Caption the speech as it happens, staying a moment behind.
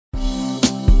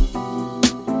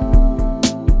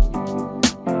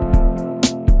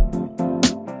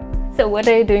So what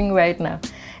are you doing right now?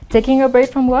 Taking a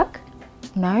break from work?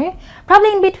 No?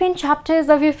 Probably in between chapters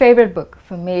of your favorite book.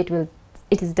 For me,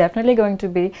 it is definitely going to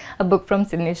be a book from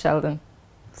Sidney Sheldon.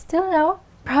 Still no?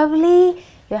 Probably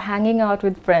you're hanging out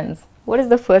with friends. What is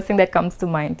the first thing that comes to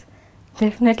mind?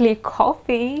 Definitely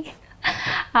coffee.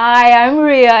 Hi, I'm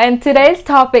Ria, and today's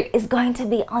topic is going to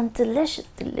be on delicious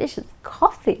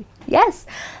coffee. Yes.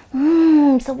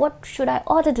 So what should I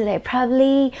order today?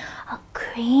 Probably a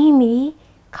creamy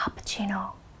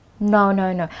cappuccino.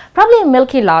 No. Probably a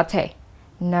milky latte.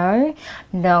 No.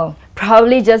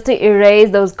 Probably just to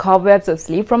erase those cobwebs of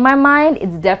sleep from my mind,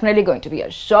 it's definitely going to be a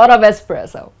shot of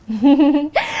espresso.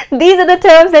 These are the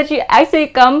terms that you actually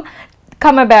come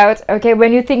about, okay,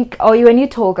 when you think or when you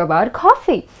talk about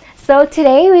coffee. So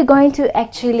today we're going to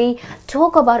actually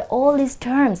talk about all these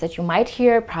terms that you might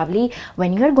hear probably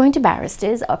when you're going to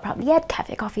baristas, or probably at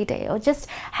cafe coffee day, or just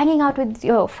hanging out with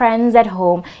your friends at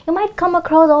home. You might come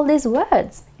across all these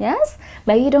words. Yes,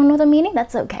 maybe you don't know the meaning.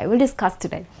 That's okay, we'll discuss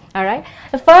today. All right,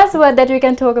 the first word that we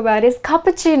can talk about is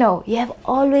cappuccino. You have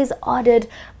always ordered,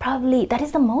 probably that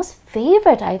is the most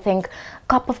favorite, I think,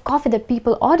 cup of coffee that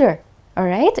people order. All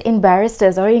right, in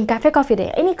baristas or in cafe coffee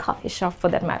day, any coffee shop for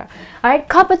that matter. All right,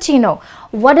 cappuccino.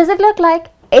 What does it look like?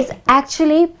 It's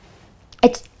actually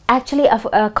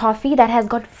a coffee that has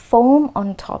got foam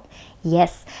on top.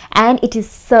 Yes, and it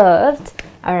is served.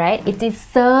 All right, it is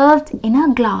served in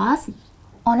a glass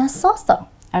on a saucer.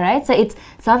 All right, so it's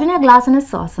served in a glass on a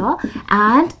saucer,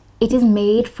 and it is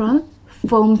made from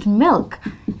foamed milk.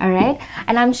 All right,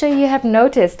 and I'm sure you have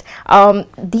noticed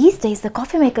these days the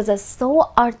coffee makers are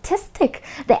so artistic.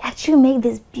 They actually make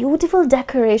these beautiful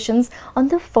decorations on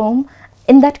the foam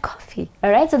in that coffee.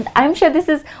 All right, so I'm sure this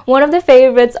is one of the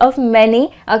favorites of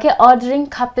many, okay, ordering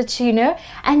cappuccino.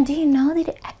 And do you know that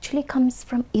it actually comes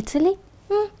from Italy?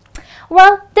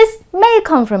 Well, this may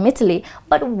come from Italy,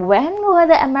 but when were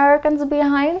the Americans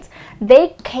behind?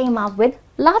 They came up with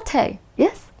latte.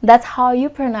 Yes, that's how you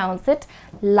pronounce it,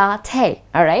 latte.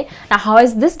 All right, now how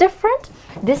is this different?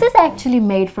 This is actually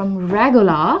made from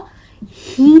regular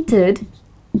heated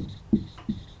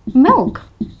milk.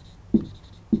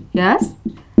 Yes,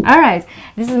 all right,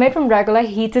 this is made from regular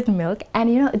heated milk.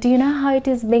 And do you know how it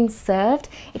is being served?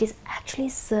 It is actually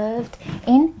served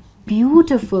in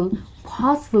beautiful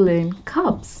porcelain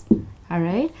cups. All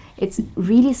right, it's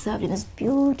really served in this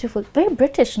beautiful, very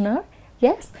British, no?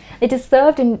 Yes, it is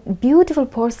served in beautiful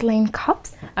porcelain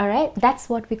cups. All right, that's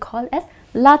what we call as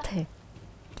latte.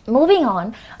 Moving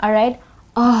on, all right.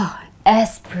 Oh,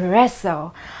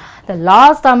 espresso. The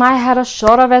last time I had a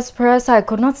shot of espresso, I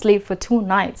could not sleep for 2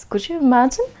 nights. Could you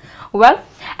imagine? Well,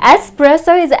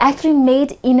 espresso is actually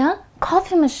made in a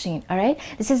coffee machine. All right,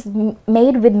 this is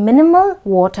made with minimal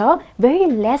water, very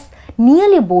less,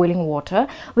 nearly boiling water,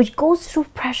 which goes through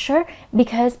pressure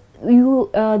because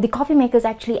the coffee makers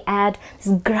actually add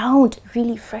this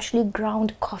really freshly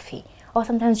ground coffee, or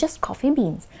sometimes just coffee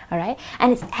beans. All right,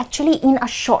 and it's actually in a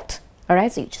shot. All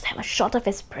right, so you just have a shot of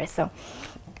espresso.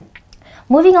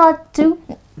 Moving on to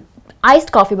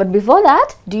iced coffee, but before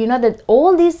that, do you know that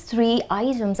all these 3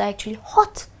 items are actually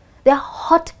hot? They're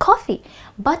hot coffee,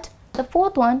 but the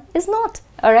 4th one is not.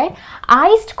 All right,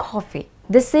 iced coffee,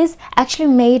 this is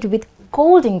actually made with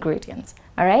cold ingredients.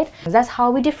 All right, that's how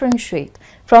we differentiate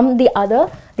from the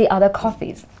other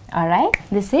coffees. All right,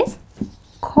 this is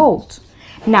cold.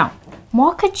 Now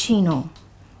mochaccino,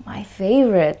 my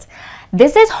favorite.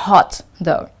 This is hot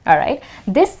though. All right,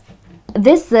 this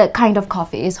kind of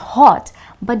coffee is hot,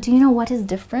 but do you know what is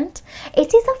different?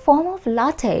 It is a form of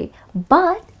latte,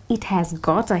 but it has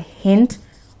got a hint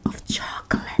of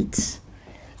chocolate.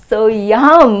 So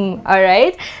yum. All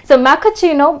right, so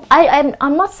mochaccino,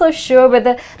 I'm not so sure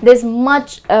whether there's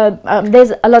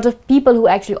there's a lot of people who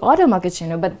actually order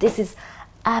mochaccino, but this is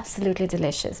absolutely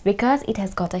delicious because it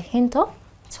has got a hint of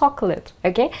chocolate.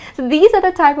 Okay, so these are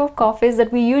the type of coffees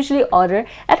that we usually order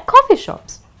at coffee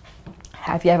shops.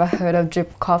 Have you ever heard of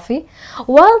drip coffee?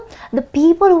 Well, the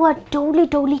people who are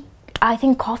totally I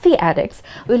think coffee addicts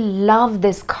will love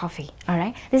this coffee. All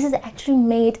right, this is actually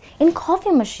made in coffee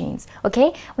machines.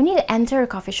 Okay, when you enter a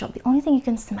coffee shop, the only thing you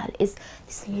can smell is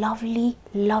this lovely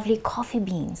coffee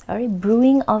beans. All right,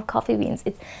 brewing of coffee beans.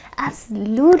 It's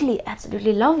absolutely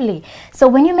lovely. So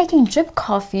when you're making drip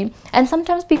coffee, and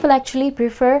sometimes people actually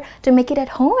prefer to make it at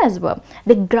home as well,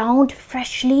 they ground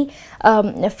fresh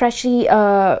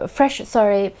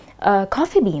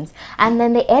coffee beans, and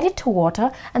then they add it to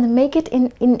water and they make it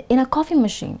in a coffee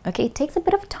machine. Okay, it takes a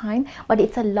bit of time, but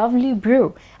it's a lovely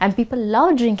brew, and people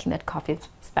love drinking that coffee,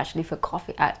 especially for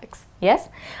coffee addicts. Yes,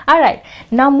 all right,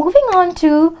 now moving on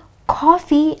to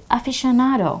coffee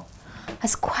aficionado.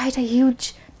 That's quite a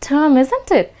huge term, isn't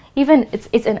it? Even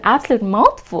it's an absolute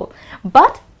mouthful.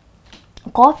 But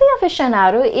coffee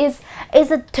aficionado is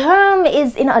a term,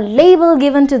 is in a label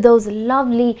given to those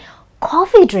lovely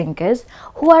coffee drinkers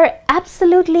who are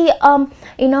absolutely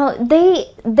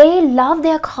they love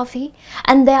their coffee,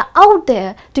 and they're out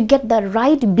there to get the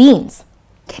right beans.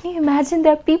 Can you imagine?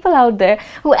 There are people out there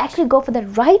who actually go for the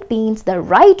right beans, the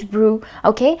right brew,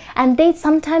 okay? And they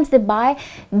sometimes they buy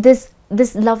this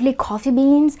lovely coffee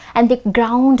beans and they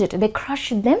ground it, they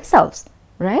crush it themselves,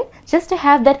 right? Just to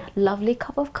have that lovely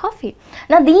cup of coffee.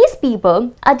 Now these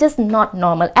people are just not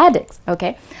normal addicts,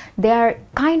 okay? They are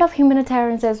kind of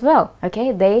humanitarians as well,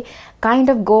 okay? They kind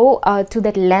of go to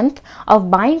that length of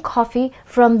buying coffee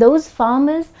from those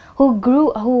farmers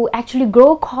who actually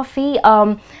grow coffee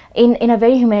in a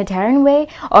very humanitarian way,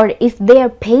 or if they are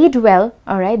paid well,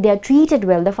 all right, they are treated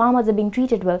well, the farmers are being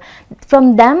treated well,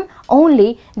 from them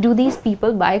only do these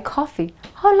people buy coffee.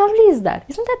 How lovely is that?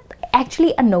 Isn't that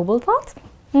actually a noble thought?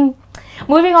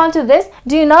 Moving on to this,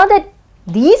 do you know that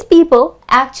these people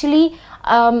actually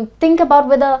think about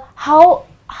whether how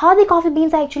the coffee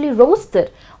beans are actually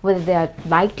roasted, whether they are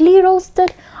lightly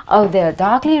roasted or they are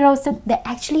darkly roasted. They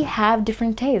actually have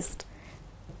different taste.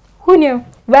 Who knew?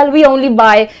 Well, we only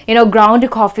buy ground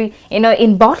coffee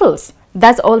in bottles.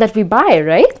 That's all that we buy,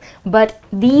 right? But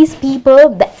these people,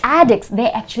 the addicts, they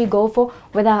actually go for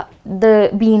whether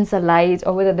the beans are light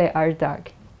or whether they are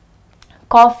dark.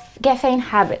 Caffeine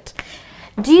habit.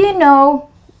 Do you know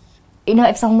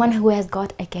if someone who has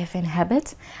got a caffeine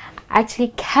habit,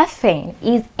 actually caffeine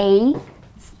is a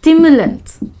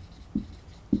stimulant,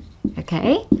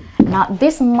 okay? Now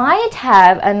this might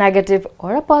have a negative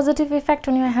or a positive effect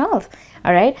on your health,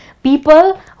 all right?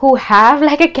 People who have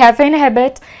like a caffeine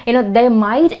habit, they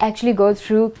might actually go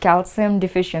through calcium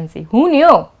deficiency. Who knew?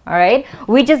 All right,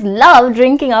 we just love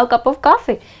drinking our cup of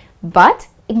coffee, but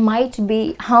it might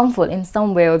be harmful in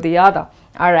some way or the other,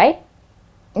 all right?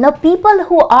 Now people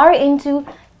who are into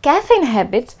caffeine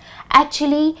habits,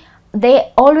 actually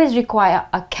they always require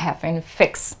a caffeine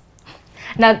fix.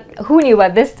 Now who knew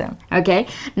about this term? Okay,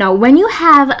 now when you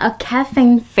have a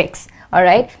caffeine fix, all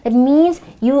right, that means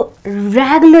you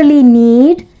regularly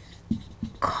need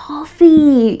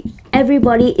coffee.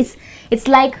 Everybody, it's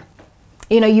like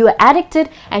you're addicted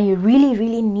and you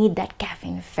really need that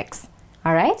caffeine fix.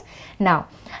 All right, now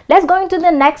let's go into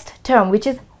the next term, which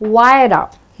is wired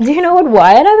up. Do you know what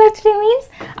wired up actually means?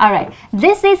 All right,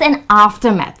 this is an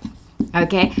aftermath,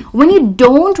 okay? When you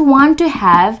don't want to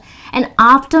have an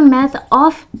aftermath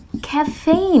of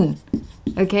caffeine,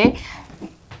 okay?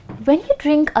 When you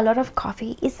drink a lot of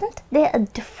coffee, isn't there a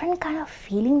different kind of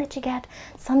feeling that you get?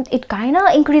 It kind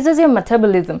of increases your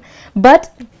metabolism,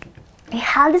 but you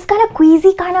have this kind of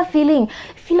queasy kind of feeling.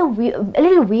 You feel a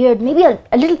little weird, maybe a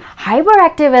little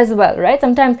hyperactive as well, right?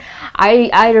 Sometimes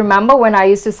I remember when I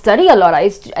used to study a lot, I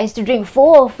used to drink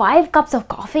 4 or 5 cups of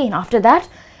coffee, and after that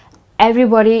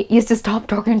everybody used to stop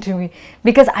talking to me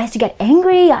because I used to get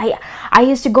angry. I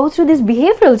used to go through this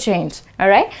behavioral change, all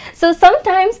right? So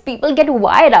sometimes people get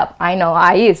wired up. I know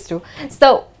I used to.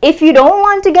 So if you don't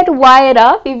want to get wired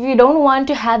up, if you don't want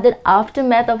to have that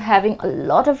aftermath of having a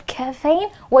lot of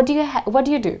caffeine, what do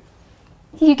you do?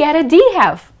 You get a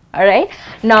decaf, all right?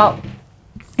 Now,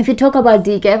 if you talk about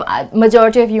decaf,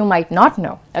 majority of you might not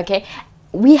know, okay?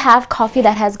 We have coffee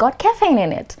that has got caffeine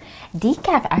in it.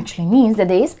 Decaf actually means that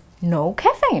there is no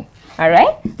caffeine, all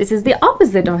right? This is the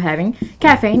opposite of having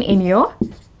caffeine in your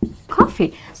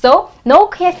coffee. So no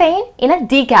caffeine in a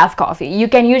decaf coffee. You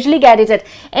can usually get it at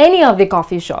any of the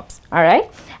coffee shops, all right?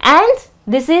 And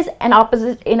this is an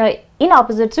opposite, in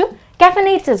opposite to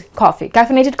caffeinated coffee.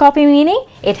 Caffeinated coffee meaning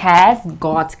it has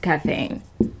got caffeine.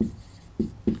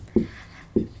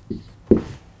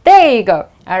 There you go,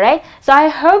 all right? So I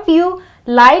hope you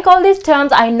like all these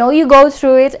terms. I know you go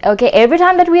through it, okay? Every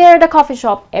time that we are at a coffee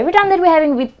shop, every time that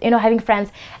we're having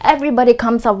friends, everybody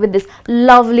comes up with this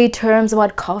lovely terms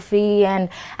about coffee and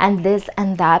this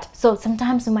and that. So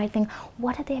sometimes you might think,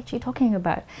 what are they actually talking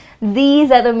about?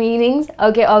 These are the meanings,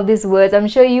 okay, of these words. I'm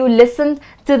sure you listen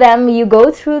to them, you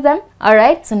go through them, all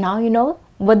right? So now you know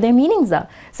what their meanings are.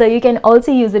 So you can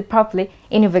also use it properly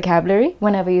in your vocabulary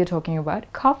whenever you're talking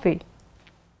about coffee.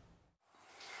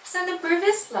 So in the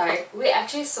previous slide, we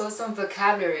actually saw some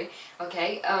vocabulary,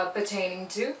 okay, pertaining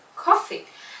to coffee.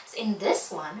 So in this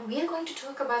one, we are going to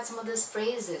talk about some of those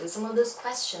phrases, some of those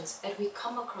questions that we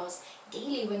come across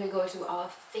daily when we go to our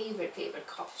favorite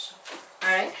coffee shop.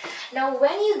 Alright, now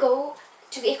when you go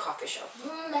to a coffee shop,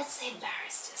 let's say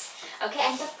baristers, okay,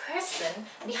 and the person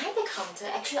behind the counter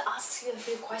actually asks you a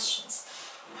few questions.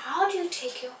 How do you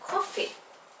take your coffee?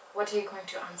 What are you going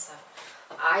to answer?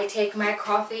 I take my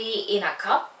coffee in a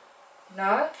cup.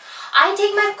 No. I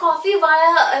take my coffee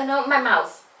via my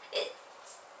mouth.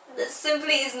 This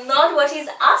simply is not what he's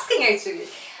asking actually.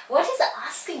 What he's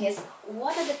asking is,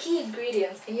 what are the key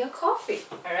ingredients in your coffee?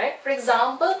 Alright, for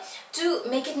example, to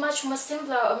make it much more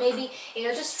simpler, or maybe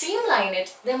to streamline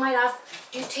it, they might ask,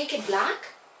 do you take it black?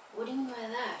 What do you mean by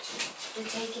that? Do you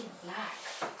take it black?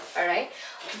 Alright,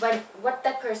 but what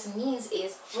that person means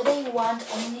is whether you want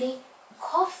only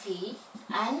coffee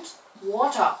and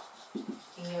water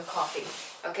in your coffee.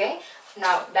 Okay,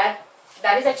 now that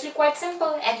is actually quite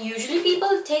simple, and usually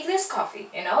people take this coffee,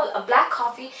 a black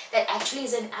coffee that actually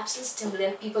is an absolute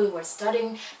stimulant. People who are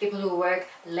studying, people who work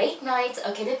late nights,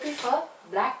 okay, they prefer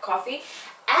black coffee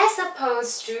as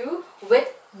opposed to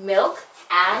with milk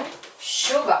and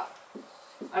sugar.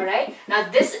 Alright, now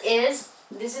this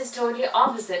is totally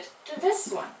opposite to this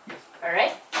one.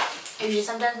 Alright, usually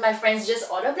sometimes my friends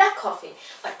just order black coffee,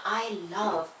 but I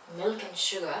love milk and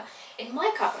sugar in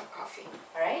my cup of coffee.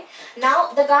 Alright, now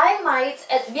the guy might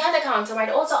behind the counter might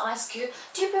also ask you,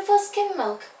 do you prefer skim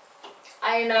milk?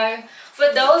 I know,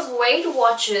 for those Weight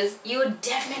Watchers, you would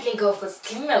definitely go for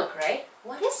skim milk, right?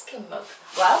 What is skim milk?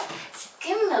 Well,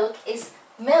 skim milk is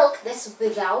milk that's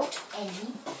without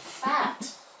any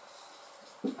fat.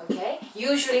 Okay,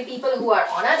 usually people who are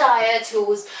on a diet,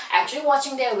 who's actually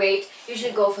watching their weight,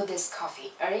 usually go for this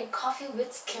coffee. Alright, coffee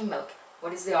with skim milk.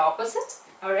 What is the opposite?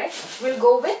 Alright, we'll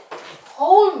go with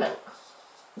whole milk.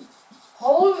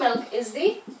 Whole milk is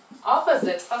the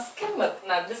opposite of skim milk.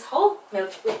 Now this whole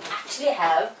milk will actually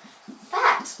have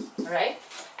fat, right,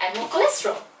 and more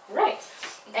cholesterol, right,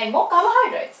 and more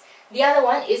carbohydrates. The other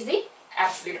one is the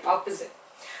absolute opposite.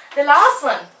 The last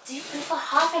one, do you prefer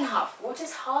half and half? What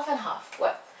is half and half?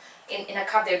 What? In a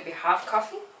cup there would be half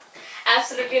coffee?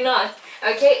 Absolutely not.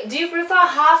 Okay, do you prefer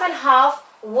half and half?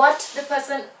 What the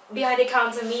person behind the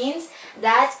counter means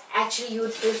that actually you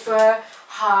would prefer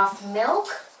half milk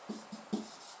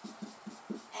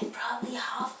and probably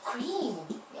half cream.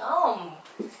 Yum.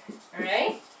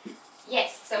 Alright?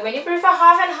 Yes, so when you prefer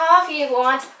half and half, you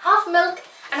want half milk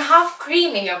and half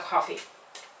cream in your coffee.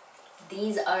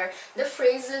 These are the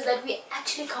phrases that we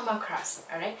actually come across.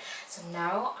 Alright, so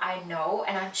now I know,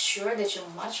 and I'm sure that you're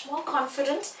much more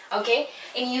confident, okay,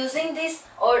 in using this,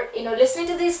 or listening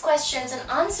to these questions and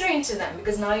answering to them,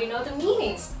 because now you know the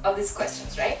meanings of these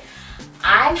questions, right?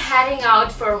 I'm heading out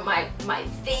for my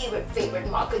favorite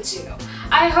mochaccino.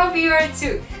 I hope you are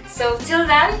too. So till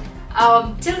then,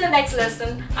 till the next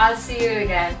lesson, I'll see you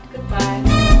again. Goodbye.